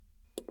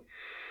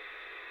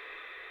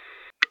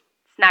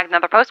snagged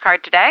another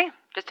postcard today.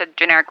 Just a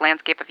generic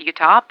landscape of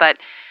Utah, but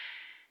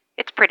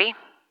it's pretty.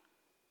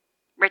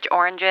 Rich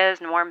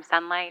oranges and warm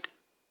sunlight.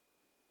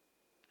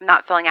 I'm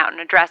not filling out an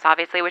address,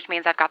 obviously, which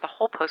means I've got the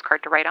whole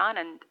postcard to write on,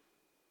 and...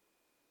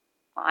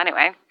 Well,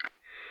 anyway.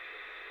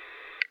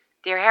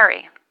 Dear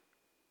Harry,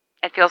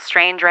 it feels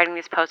strange writing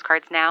these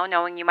postcards now,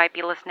 knowing you might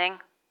be listening.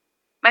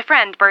 My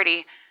friend,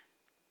 Bertie.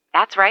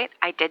 That's right,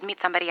 I did meet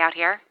somebody out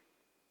here.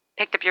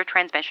 Picked up your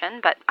transmission,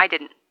 but I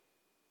didn't.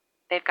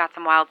 They've got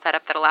some wild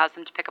setup that allows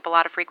them to pick up a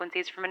lot of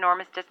frequencies from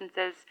enormous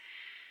distances.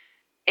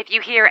 If you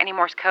hear any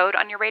Morse code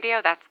on your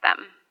radio, that's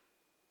them.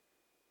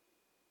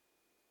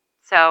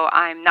 So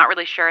I'm not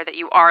really sure that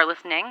you are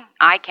listening.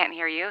 I can't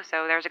hear you,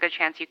 so there's a good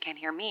chance you can't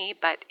hear me,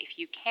 but if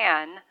you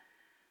can...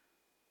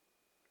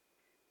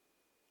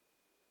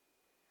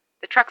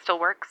 The truck still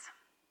works.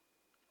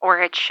 Or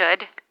it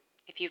should,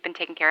 if you've been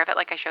taking care of it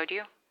like I showed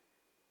you.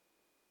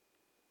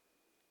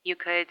 You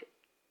could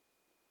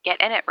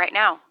get in it right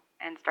now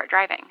and start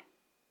driving.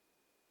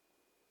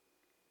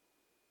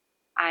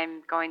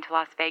 I'm going to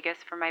Las Vegas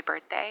for my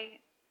birthday.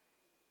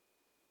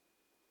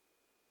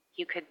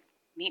 You could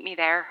meet me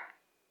there.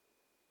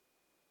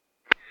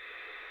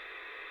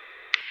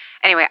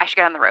 Anyway, I should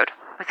get on the road.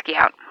 Whiskey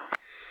out.